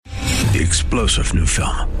The explosive new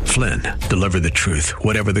film, Flynn, Deliver the Truth,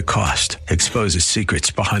 Whatever the Cost, exposes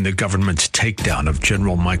secrets behind the government's takedown of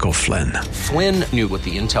General Michael Flynn. Flynn knew what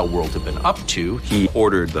the intel world had been up to. He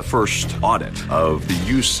ordered the first audit of the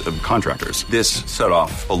use of contractors. This set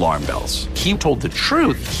off alarm bells. He told the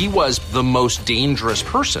truth. He was the most dangerous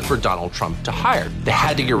person for Donald Trump to hire. They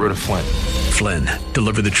had to get rid of Flynn. Flynn,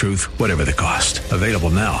 Deliver the Truth, Whatever the Cost. Available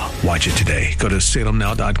now. Watch it today. Go to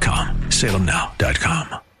salemnow.com.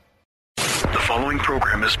 salemnow.com. The following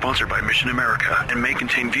program is sponsored by Mission America and may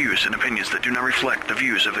contain views and opinions that do not reflect the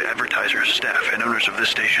views of the advertisers, staff, and owners of this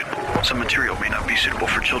station. Some material may not be suitable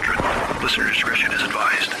for children. Listener discretion is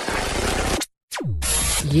advised.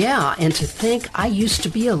 Yeah, and to think I used to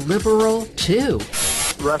be a liberal, too.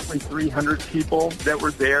 Roughly 300 people that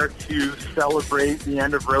were there to celebrate the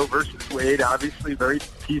end of Roe versus Wade. Obviously, very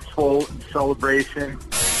peaceful celebration.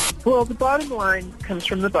 Well, the bottom line comes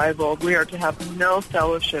from the Bible. We are to have no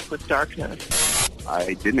fellowship with darkness.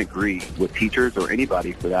 I didn't agree with teachers or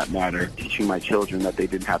anybody for that matter teaching my children that they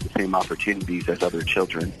didn't have the same opportunities as other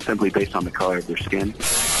children simply based on the color of their skin.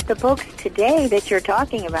 The books today that you're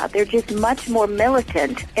talking about, they're just much more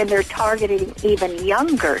militant, and they're targeting even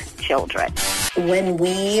younger children. When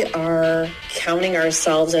we are counting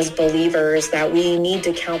ourselves as believers, that we need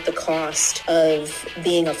to count the cost of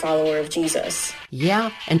being a follower of Jesus.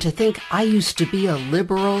 Yeah, and to think I used to be a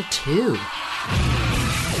liberal, too.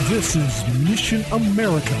 This is Mission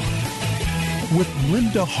America with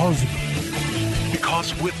Linda Harvey.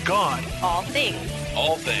 Because with God, all things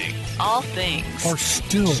are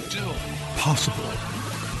still possible.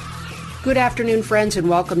 Good afternoon, friends, and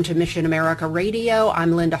welcome to Mission America Radio.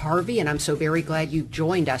 I'm Linda Harvey, and I'm so very glad you've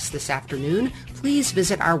joined us this afternoon. Please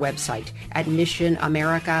visit our website at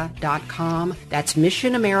missionamerica.com. That's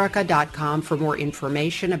missionamerica.com for more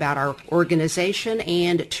information about our organization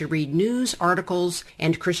and to read news, articles,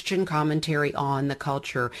 and Christian commentary on the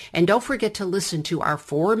culture. And don't forget to listen to our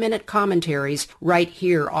 4-minute commentaries right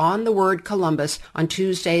here on the Word Columbus on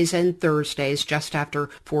Tuesdays and Thursdays just after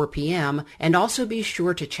 4 p.m. And also be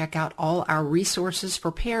sure to check out all our resources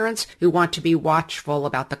for parents who want to be watchful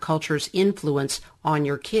about the culture's influence on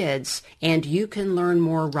your kids, and you can learn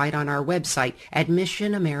more right on our website at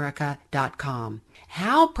missionamerica.com.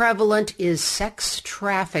 How prevalent is sex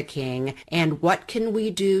trafficking, and what can we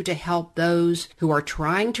do to help those who are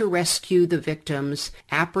trying to rescue the victims,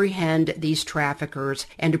 apprehend these traffickers,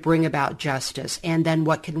 and bring about justice? And then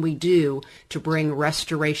what can we do to bring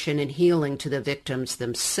restoration and healing to the victims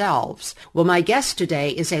themselves? Well, my guest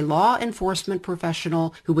today is a law enforcement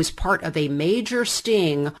professional who was part of a major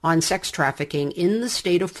sting on sex trafficking in the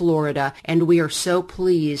state of Florida, and we are so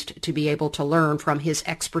pleased to be able to learn from his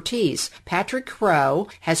expertise. Patrick Crough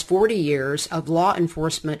has 40 years of law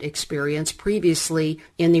enforcement experience, previously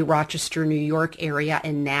in the Rochester, New York area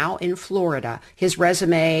and now in Florida. His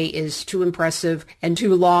resume is too impressive and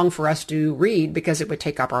too long for us to read because it would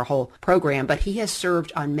take up our whole program, but he has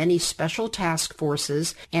served on many special task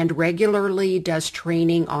forces and regularly does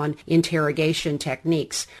training on interrogation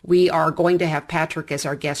techniques. We are going to have Patrick as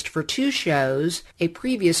our guest for 2 shows, a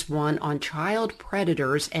previous one on child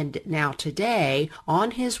predators, and now today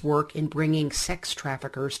on his work in bringing sex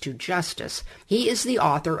traffickers to justice. He is the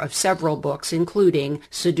author of several books, including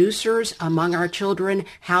Seducers Among Our Children,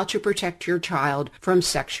 How to Protect Your Child from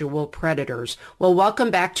Sexual Predators. Well,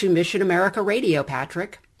 welcome back to Mission America Radio,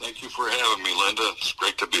 Patrick. Thank you for having me, Linda. It's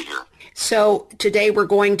great to be here. So today we're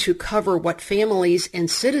going to cover what families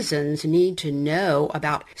and citizens need to know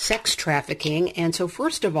about sex trafficking. And so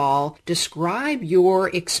first of all, describe your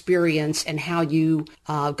experience and how you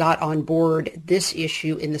got on board this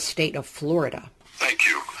issue in the state of Florida. Thank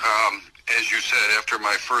you. As you said, after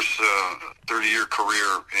my first 30-year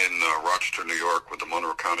career in Rochester, New York with the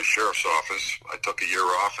Monroe County Sheriff's Office, I took a year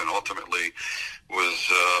off and ultimately was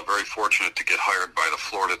very fortunate to get hired by the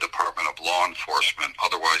Florida Department of Law Enforcement,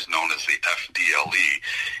 otherwise known as the FDLE,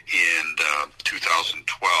 in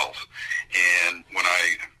 2012. And when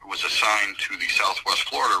I was assigned to the Southwest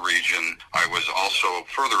Florida region, I was also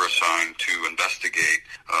further assigned to investigate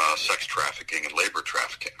sex trafficking and labor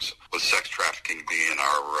trafficking, with sex trafficking being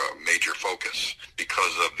our major focus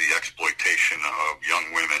because of the exploitation of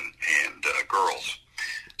young women and girls.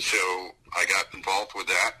 So I got involved with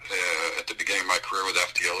that at the beginning of my career with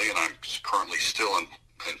FDLE, and I'm currently still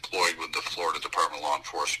employed with the Florida Department of Law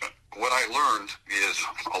Enforcement. What I learned is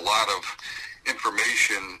a lot of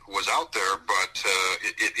information was out there, but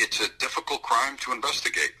it's a difficult crime to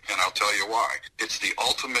investigate, and I'll tell you why. It's the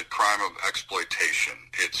ultimate crime of exploitation.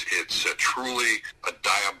 It's truly a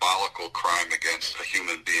diabolical crime against a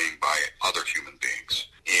human being by other human beings.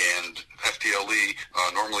 And FDLE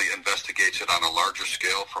normally investigates it on a larger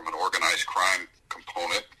scale from an organized crime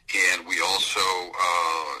component, and we also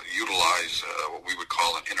utilize what we would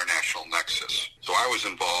call an international nexus. So I was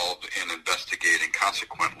involved in investigating,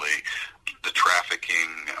 consequently, the trafficking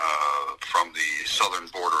from the southern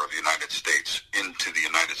border of the United States into the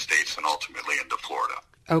United States and ultimately into Florida.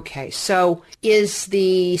 Okay, so is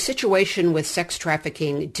the situation with sex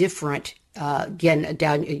trafficking different? Again,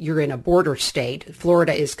 you're in a border state.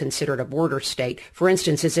 Florida is considered a border state. For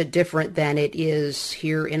instance, is it different than it is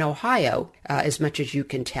here in Ohio, as much as you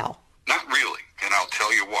can tell? Not really, and I'll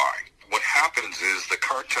tell you why. What happens is the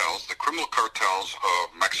cartels, the criminal cartels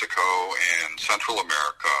of Mexico and Central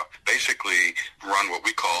America, basically run what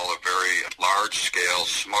we call a very large-scale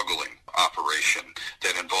smuggling operation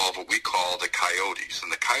that involve what we call the coyotes.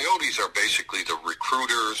 And the coyotes are basically the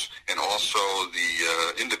recruiters and also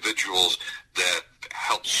the individuals that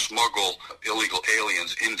help smuggle illegal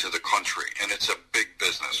aliens into the country. And it's a big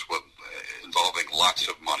business with involving lots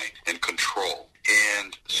of money and control.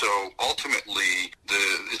 And so ultimately,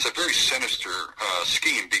 it's a very sinister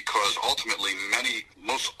scheme because ultimately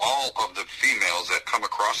most all of the females that come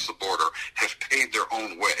across the border have paid their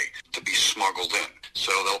own way to be smuggled in.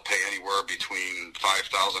 So they'll pay anywhere between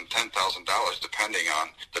 $5,000, $10,000 depending on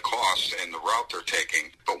the cost and the route they're taking.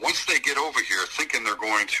 But once they get over here thinking they're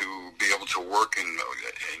going to be able to work and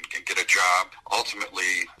get a job,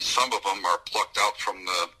 ultimately some of them are plucked out from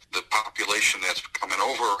the population that's coming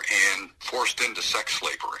over and forced into sex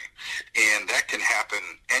slavery. And that can happen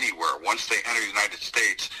anywhere. Once they enter the United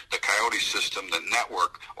States, the coyote system, the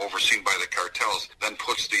network overseen by the cartels, then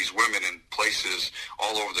puts these women in places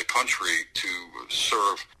all over the country to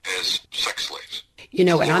serve as sex slaves. You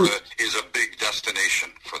know, Florida is a big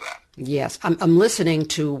destination for that. Yes, I'm listening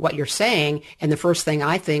to what you're saying, and the first thing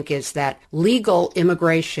I think is that legal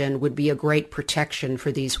immigration would be a great protection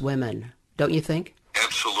for these women. Don't you think?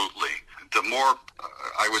 Absolutely. The more,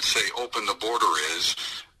 I would say, open the border is,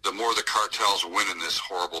 the more the cartels win in this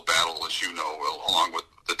horrible battle, as you know, along with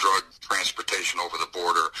the drug transportation over the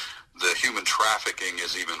border. The human trafficking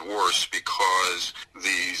is even worse because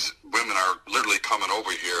these women are literally coming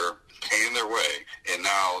over here, paying their way, and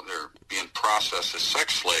now they're being processed as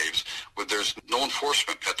sex slaves, but there's no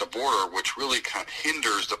enforcement at the border, which really kind of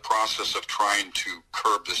hinders the process of trying to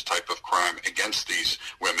curb this type of crime against these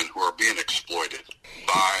women who are being exploited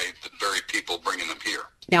by the very people bringing them here.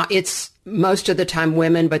 Now, it's most of the time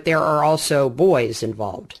women, but there are also boys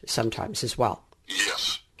involved sometimes as well.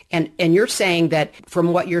 Yes. And you're saying that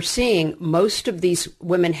from what you're seeing, most of these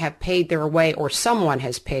women have paid their way, or someone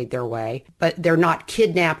has paid their way, but they're not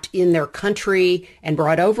kidnapped in their country and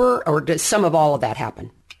brought over, or does some of all of that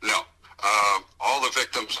happen? No. All the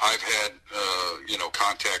victims I've had,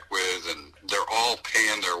 contact with, and they're all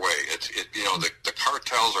paying their way. The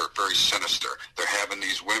cartels are very sinister. They're having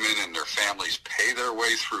these women and their families pay their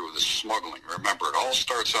way through the smuggling. Remember, it all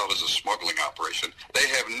starts out as a smuggling operation. They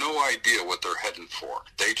have no idea what they're heading for.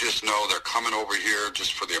 They just know they're coming over here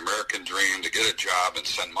just for the American dream, to get a job and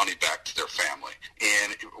send money back to their family.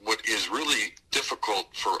 And what is really difficult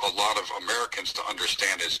for a lot of Americans to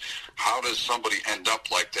understand is, how does somebody end up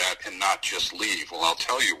like that and not just leave? Well, I'll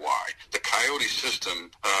tell you why. The coyote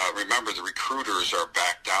system, remember, the recruiters are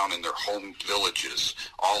back down in their home villages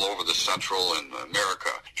all over the Central and America.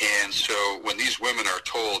 And so when these women are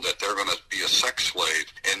told that they're going to be a sex slave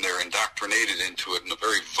and they're indoctrinated into it in a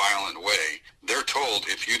very violent way, they're told,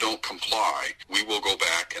 if you don't comply, we will go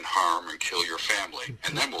back and harm and kill your family,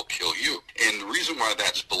 and then we'll kill you. And the reason why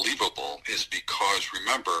that's believable is because,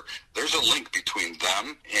 remember, there's a link between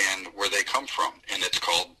them and where they come from, and it's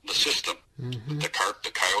called the system, the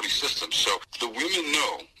coyote system. So the women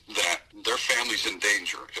know that their family's in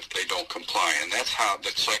danger if they don't comply, and that's how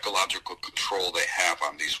the psychological control they have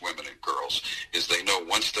on these women and girls, is they know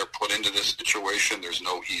once they're put into this situation, there's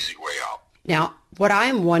no easy way out. Now, what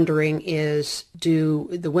I'm wondering is, do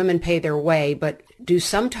the women pay their way, but do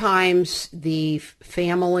sometimes the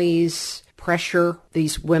families pressure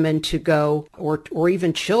these women to go, or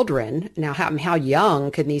even children? Now, how young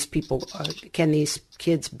can these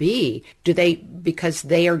kids be? Do they, because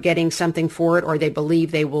they are getting something for it, or they believe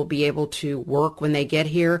they will be able to work when they get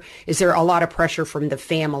here? Is there a lot of pressure from the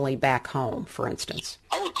family back home, for instance?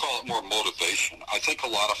 I would call it more motivation. I think a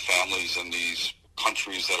lot of families in these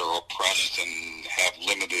countries that are oppressed and have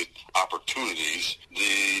limited opportunities,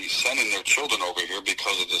 they sending their children over here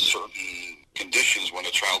because of the certain conditions when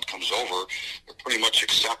a child comes over, they're pretty much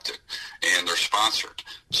accepted and they're sponsored.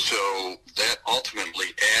 So that ultimately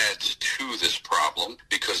adds to this problem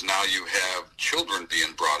because now you have children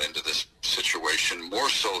being brought into this situation more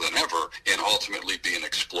so than ever and ultimately being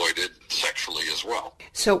exploited sexually as well.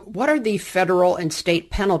 So what are the federal and state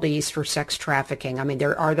penalties for sex trafficking? I mean,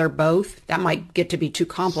 are there both? That might get to be too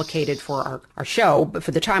complicated for our show, but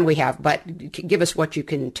for the time we have, but give us what you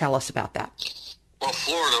can tell us about that. Well,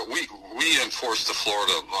 Florida, we enforce the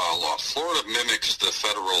Florida law. Florida mimics the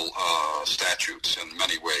federal statutes in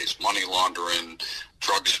many ways: money laundering,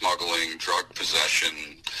 drug smuggling, drug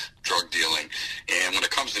possession, drug dealing. And when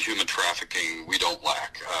it comes to human trafficking, we don't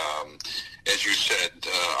lack. As you said,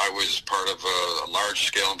 I was part of a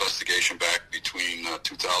large-scale investigation back between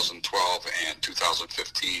 2012 and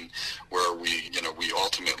 2015, where we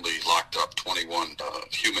ultimately locked up 21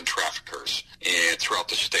 human traffickers, and throughout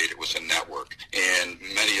the state, it was a network. And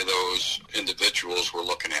many of those individuals were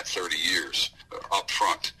looking at 30 years up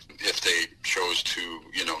front if they chose to,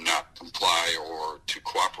 not comply or to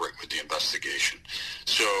cooperate with the investigation.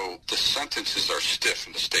 So the sentences are stiff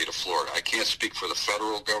in the state of Florida. I can't speak for the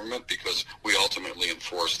federal government because we ultimately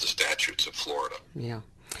enforce the statutes of Florida. Yeah.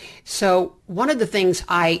 So one of the things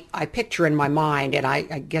I picture in my mind, and I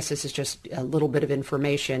guess this is just a little bit of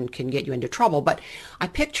information can get you into trouble, but I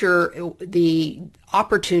picture the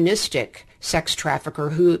opportunistic sex trafficker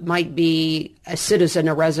who might be a citizen,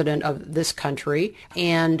 a resident of this country,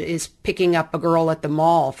 and is picking up a girl at the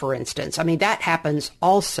mall, for instance. I mean, that happens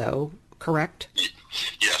also, correct?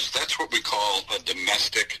 Yes, that's what we call a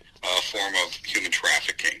domestic form of human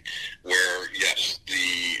trafficking, where, yes,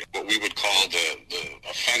 what we would call the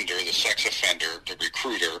offender, the sex offender, the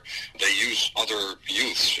recruiter, they use other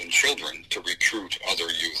youths and children to recruit other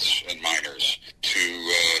youths and minors to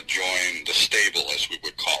join the stable, as we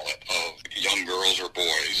would call it, of young girls or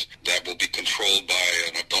boys that will be controlled by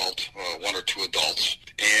an adult, one or two adults.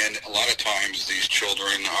 And a lot of times these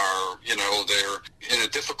children are, they're in a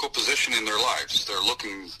difficult position in their lives. They're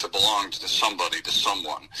looking to belong to somebody, to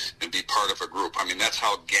someone, and be part of a group. I mean, that's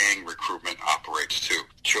how gang recruitment operates too.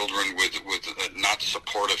 Children with not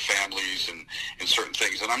supportive families and certain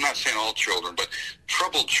things. And I'm not saying all children, but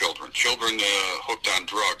troubled children hooked on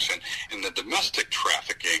drugs. And in the domestic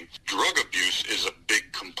trafficking, drug abuse is a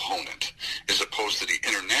big component. As opposed to the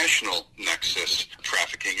international nexus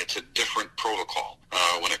trafficking, it's a different protocol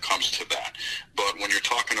when it comes to that. But when you're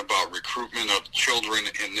talking about recruitment of children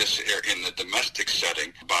in the domestic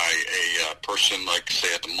setting by a person, like,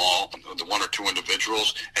 say, at the mall, the one or two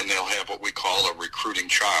individuals, and they'll have what we call a recruiting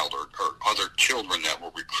child or other children that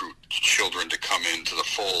will recruit children to come into the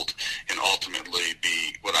fold and ultimately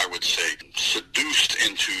be, what I would say, seduced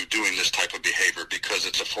into doing this type of behavior because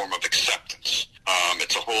it's a form of acceptance.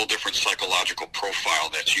 It's a whole different psychological profile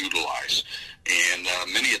that's utilized. And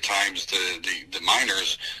many a times the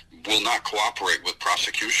minors will not cooperate with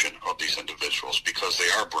prosecution of these individuals because they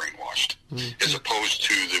are brainwashed, as opposed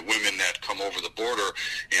to the women that come over the border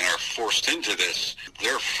and are forced into this.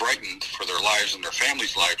 They're frightened for their lives and their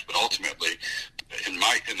families' lives, but ultimately,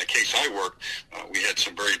 in the case I worked, we had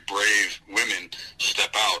some very brave women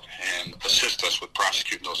step out and assist us with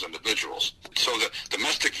prosecuting those individuals. So the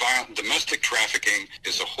domestic trafficking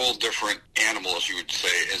is a whole different animal, as you would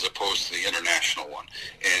say, as opposed to the international one,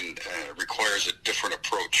 and requires a different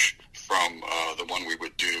approach from the one we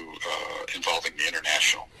would do involving the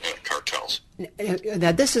international cartels.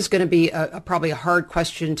 Now, this is going to be probably a hard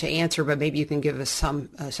question to answer, but maybe you can give us some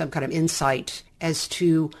kind of insight as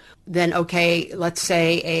to then, okay, let's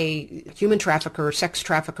say a human trafficker, sex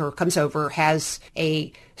trafficker comes over, has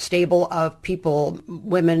a stable of people,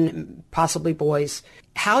 women, possibly boys.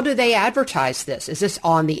 How do they advertise this? Is this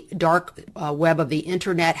on the dark web of the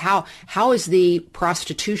internet? How is the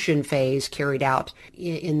prostitution phase carried out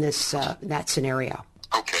in this that scenario?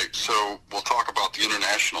 Okay, so we'll talk about the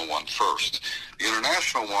international one first. The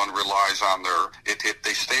international one relies on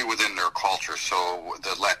they stay within their culture. So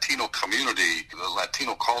the Latino community, the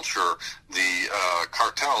Latino culture, the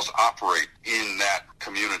cartels operate in that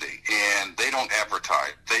community, and they don't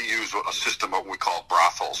advertise. They use a system of what we call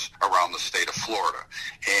brothels around the state of Florida,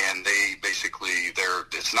 and they basically,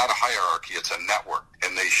 it's not a hierarchy, it's a network,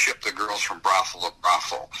 and they ship the girls from brothel to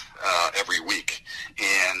brothel every week,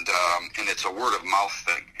 and it's a word of mouth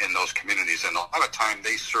thing in those communities, and a lot of time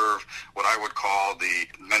they serve what I would call the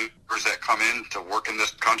members that come in to work in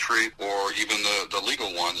this country, or even the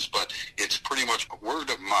legal ones, but it's pretty much word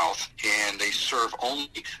of mouth, and they serve only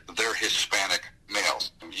their Hispanic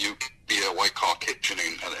males. You can be a white Caucasian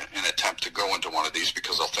and attempt to go into one of these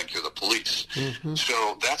because they'll think you're the police. Mm-hmm.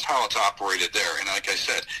 So that's how it's operated there. And like I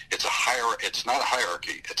said, it's not a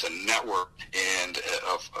hierarchy. It's a network and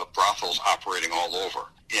of brothels operating all over.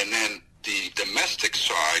 And then the domestic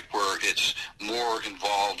side, where it's more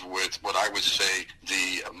involved with what I would say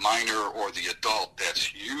the minor or the adult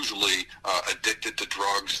that's usually addicted to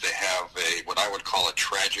drugs. They have what I would call a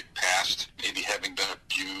tragic past, maybe having been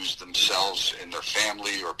abused themselves in their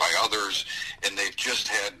family or by others, and they've just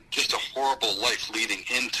had just a horrible life leading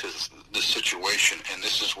into the situation, and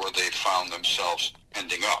this is where they found themselves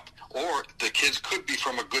ending up. Or the kids could be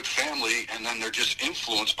from a good family, and then they're just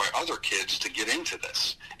influenced by other kids to get into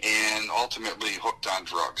this, and ultimately hooked on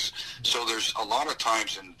drugs. So there's a lot of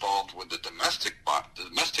times involved with the domestic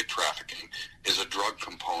trafficking is a drug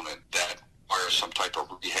component that requires some type of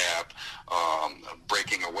rehab,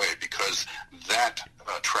 breaking away, because that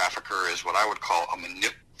trafficker is what I would call a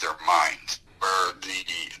manipulator of their minds. Where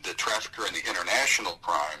the trafficker in the international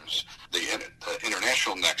crimes, the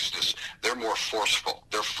international nexus, they're more forceful.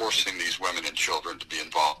 They're forcing these women and children to be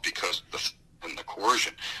involved because of the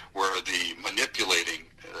coercion, where the manipulating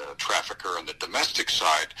trafficker on the domestic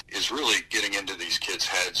side is really getting into these kids'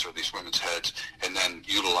 heads or these women's heads and then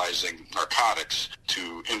utilizing narcotics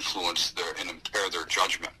to influence and impair their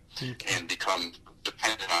judgment and become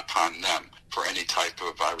dependent upon them for any type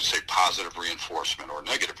of, I would say, positive reinforcement or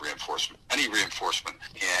negative reinforcement, any reinforcement.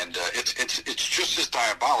 And it's just as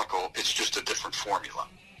diabolical, it's just a different formula.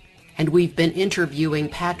 And we've been interviewing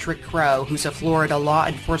Patrick Crough, who's a Florida law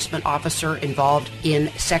enforcement officer involved in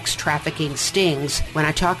sex trafficking stings. When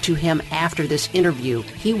I talked to him after this interview,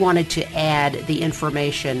 he wanted to add the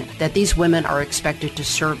information that these women are expected to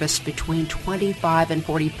service between 25 and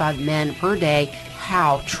 45 men per day.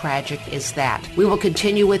 How tragic is that? We will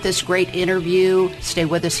continue with this great interview. Stay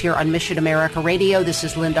with us here on Mission America Radio. This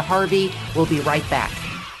is Linda Harvey. We'll be right back.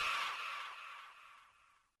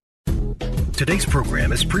 Today's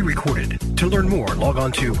program is pre-recorded. To learn more, log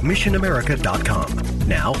on to missionamerica.com.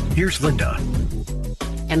 Now, here's Linda.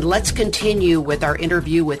 And let's continue with our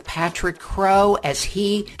interview with Patrick Crough as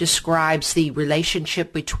he describes the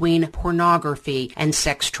relationship between pornography and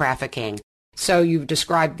sex trafficking. So you've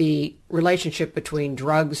described the relationship between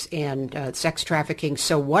drugs and sex trafficking.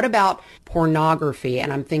 So what about pornography?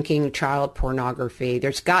 And I'm thinking child pornography.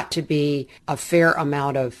 There's got to be a fair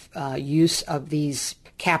amount of use of these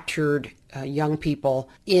captured young people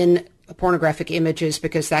in pornographic images,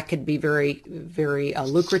 because that could be very, very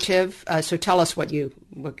lucrative. So tell us what you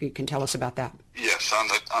can tell us about that. Yes,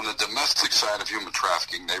 on the domestic side of human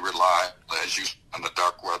trafficking, they rely, as you on the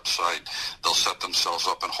dark website, they'll set themselves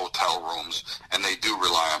up in hotel rooms, and they do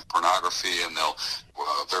rely on pornography, and they'll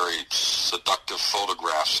very seductive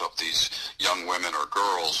photographs of these young women or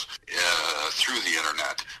girls through the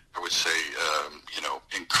internet. I would say,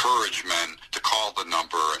 encourage men to call the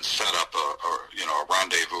number and set up a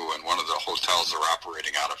rendezvous in one of the hotels they're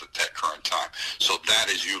operating out of at that current time. So that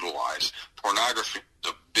is utilized. Pornography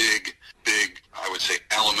is a big, I would say,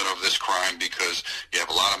 element of this crime, because you have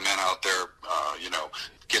a lot of men out there,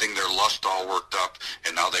 getting their lust all worked up,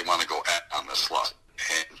 and now they want to go on this lust.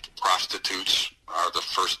 And prostitutes are the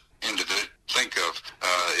first into the think of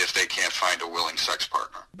if they can't find a willing sex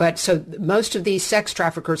partner. But so most of these sex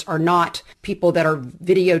traffickers are not people that are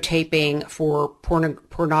videotaping for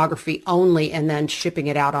pornography only and then shipping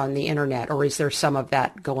it out on the internet, or is there some of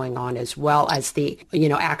that going on as well as the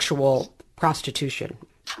actual prostitution?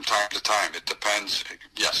 From time to time, it depends.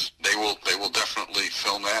 Yes, they will definitely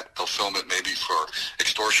film that. They'll film it maybe for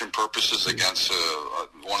extortion purposes against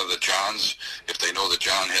one of the Johns, if they know the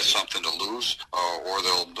John has something to lose, or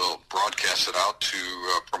they'll broadcast it out to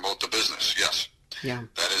promote the business. Yes. Yeah.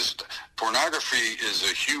 That is, pornography is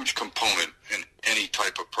a huge component in any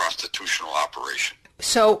type of prostitutional operation.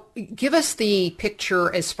 So give us the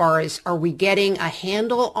picture as far as, are we getting a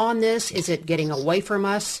handle on this? Is it getting away from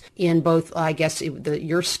us in both, I guess,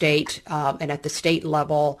 your state and at the state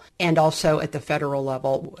level and also at the federal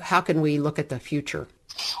level? How can we look at the future?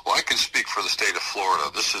 Well, I can speak for the state of Florida.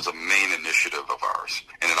 This is a main initiative of ours,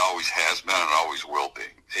 and it always has been and always will be.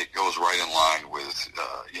 It goes right in line with,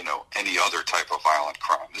 any other type of violent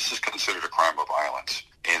crime. This is considered a crime of violence.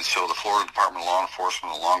 And so the Florida Department of Law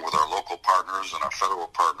Enforcement, along with our local partners and our federal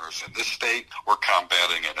partners in this state, we're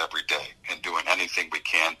combating it every day and doing anything we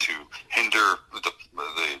can to hinder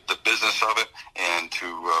the business of it and to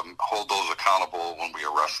hold those accountable when we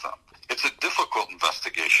arrest them. It's a difficult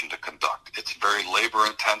investigation to conduct. It's very labor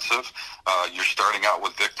intensive. You're starting out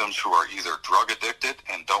with victims who are either drug addicted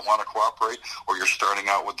and don't want to cooperate, or you're starting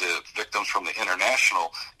out with the victims from the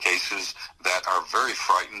international cases that are very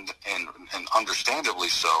frightened and understandably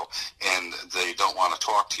so, and they don't want to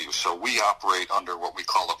talk to you. So we operate under what we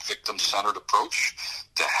call a victim-centered approach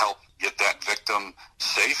to help get that victim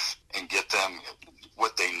safe and get them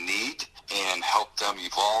what they need and help them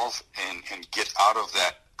evolve and get out of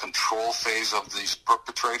that control phase of these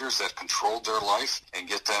perpetrators that controlled their life and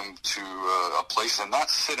get them to a place and not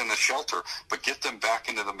sit in a shelter, but get them back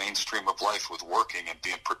into the mainstream of life with working and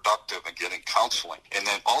being productive and getting counseling. And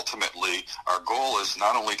then ultimately, our goal is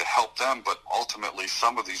not only to help them, but ultimately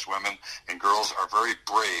some of these women and girls are very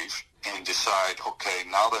brave and decide, okay,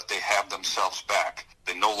 now that they have themselves back,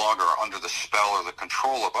 they no longer are under the spell or the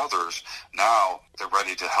control of others. Now they're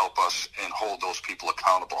ready to help us and hold those people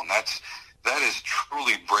accountable. And that is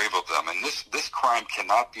truly brave of them. And this crime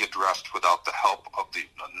cannot be addressed without the help of the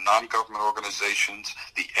non-government organizations,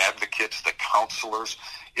 the advocates, the counselors.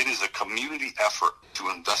 It is a community effort to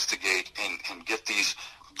investigate and get these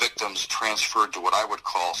victims transferred to what I would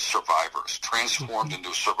call survivors, transformed into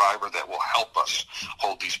a survivor that will help us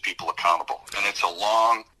hold these people accountable. And it's a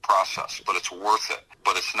long process, but it's worth it.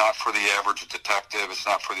 But it's not for the average detective. It's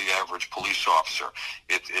not for the average police officer.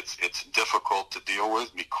 It's difficult to deal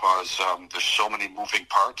with because there's so many moving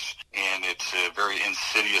parts, and it's a very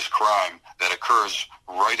insidious crime that occurs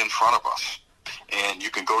right in front of us. And you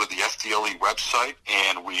can go to the FDLE website,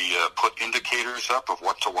 and we put indicators up of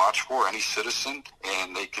what to watch for, any citizen,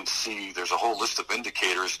 and they can see there's a whole list of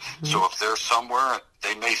indicators. Mm-hmm. So if they're somewhere,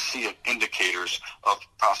 they may see indicators of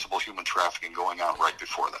possible human trafficking going on right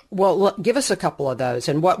before them. Well, give us a couple of those.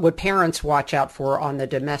 And what would parents watch out for on the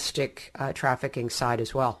domestic trafficking side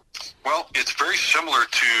as well? Well, it's very similar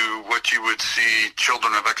to what you would see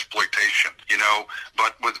children of exploitation,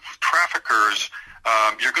 but with traffickers,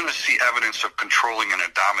 you're going to see evidence of controlling and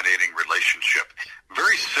a dominating relationship.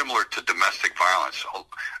 Very similar to domestic violence.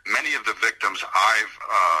 Many of the victims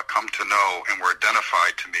I've come to know and were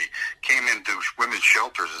identified to me came into women's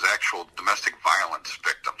shelters as actual domestic violence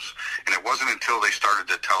victims. And it wasn't until they started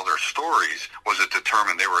to tell their stories was it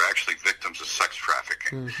determined they were actually victims of sex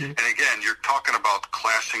trafficking. Mm-hmm. And again, you're talking about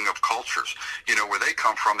clashing of cultures. Where they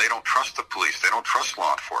come from, they don't trust the police. They don't trust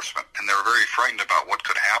law enforcement. And they're very frightened about what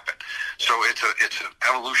could happen. So it's an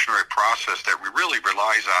evolutionary process that really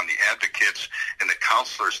relies on the advocates and the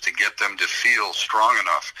counselors to get them to feel strong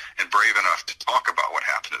enough and brave enough to talk about what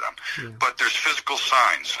happened to them. Yeah. But there's physical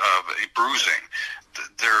signs of a bruising.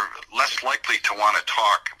 They're less likely to want to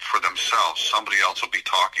talk for themselves. Somebody else will be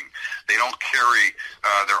talking. They don't carry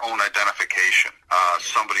their own identification.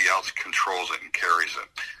 Somebody else controls it and carries it.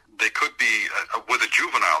 They could be, with a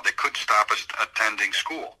juvenile, they could stop attending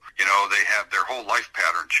school. They have their whole life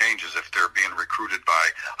pattern changes if they're being recruited by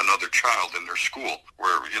another child in their school.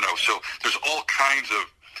 So there's all kinds of,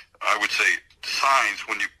 I would say, signs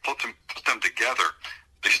when you put them together.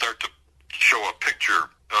 They start to show a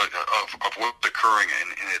picture of what's occurring,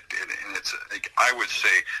 and it's, I would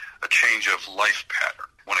say, a change of life pattern.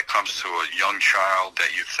 When it comes to a young child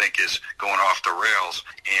that you think is going off the rails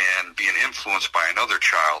and being influenced by another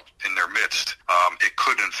child in their midst, it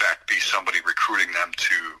could in fact be somebody recruiting them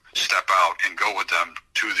to step out and go with them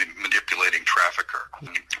to the manipulating trafficker.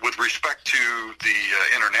 With respect to the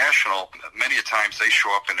international, many times they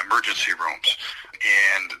show up in emergency rooms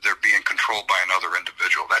and they're being controlled by another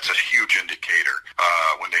individual. That's a huge indicator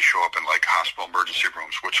when they show up in like hospital emergency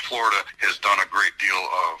rooms, which Florida has done a great deal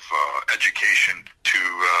of education to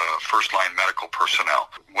first-line medical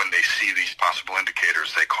personnel. When they see these possible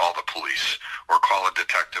indicators, they call the police or call a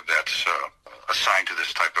detective that's assigned to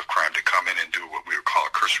this type of crime to come in and do what we would call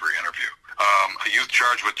a cursory interview. A youth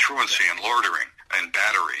charged with truancy and loitering and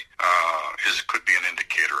battery could be an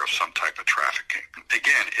indicator of some type of trafficking.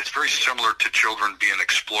 Again, it's very similar to children being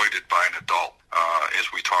exploited by an adult, as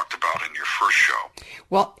we talked about in your first show.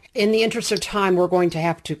 Well, in the interest of time, we're going to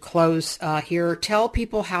have to close here. Tell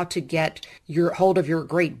people how to get hold of your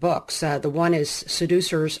great books. The one is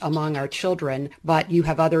Seducers Among Our Children, but you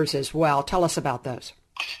have others as well. Tell us about those.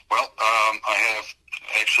 Well, I have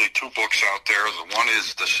actually two books out there. The one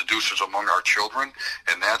is The Seducers Among Our Children,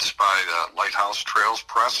 and that's by Lighthouse Trails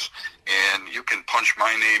Press. And you can punch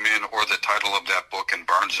my name in or the title of that book in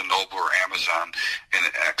Barnes & Noble or Amazon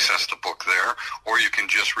and access the book there. Or you can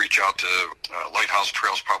just reach out to Lighthouse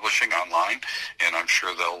Trails Publishing online, and I'm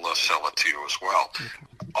sure they'll sell it to you as well. Okay.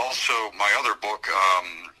 Also, my other book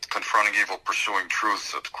Confronting Evil, Pursuing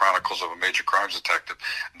Truth, the Chronicles of a Major Crimes Detective.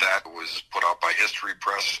 That was put out by History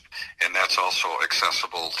Press, and that's also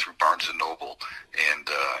accessible through Barnes & Noble and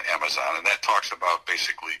Amazon. And that talks about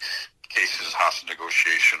basically cases, hostage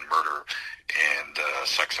negotiation, murder, and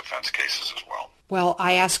sex offense cases as well. Well,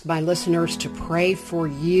 I ask my listeners to pray for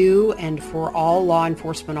you and for all law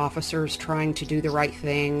enforcement officers trying to do the right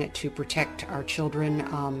thing to protect our children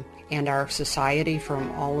and our society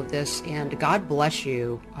from all of this. And God bless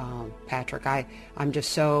you, Patrick. I'm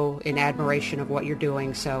just so in admiration of what you're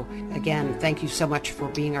doing. So, again, thank you so much for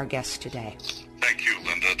being our guest today. Thank you,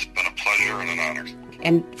 Linda. It's been a pleasure and an honor.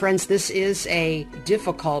 And friends, this is a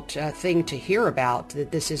difficult thing to hear about, that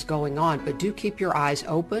this is going on, but do keep your eyes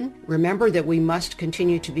open. Remember that we must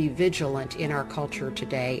continue to be vigilant in our culture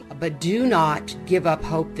today, but do not give up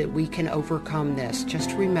hope that we can overcome this. Just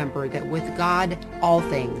remember that with God, all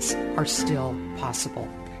things are still possible.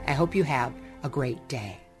 I hope you have a great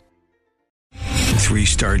day.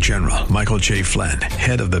 3-star General Michael J. Flynn,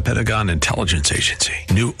 head of the Pentagon Intelligence Agency,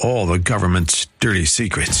 knew all the government's dirty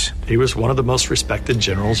secrets. He was one of the most respected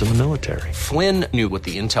generals in the military. Flynn knew what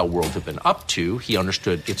the intel world had been up to. He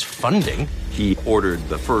understood its funding. He ordered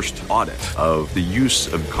the first audit of the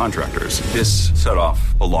use of contractors. This set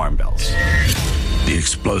off alarm bells. The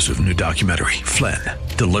explosive new documentary, Flynn,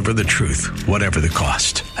 Deliver the Truth, Whatever the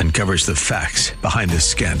Cost, uncovers the facts behind this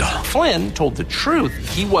scandal. Flynn told the truth.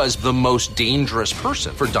 He was the most dangerous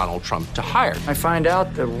person for Donald Trump to hire. I find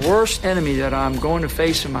out the worst enemy that I'm going to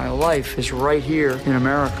face in my life is right here in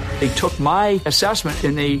America. They took my assessment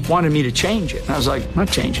and they wanted me to change it. And I was like, I'm not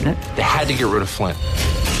changing it. They had to get rid of Flynn.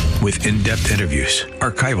 With in-depth interviews,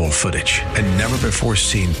 archival footage, and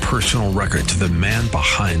never-before-seen personal records of the man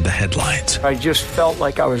behind the headlines. I just felt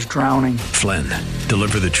like I was drowning. Flynn,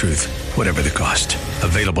 Deliver the Truth, Whatever the Cost.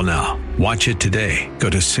 Available now. Watch it today.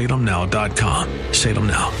 Go to salemnow.com.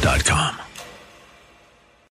 salemnow.com.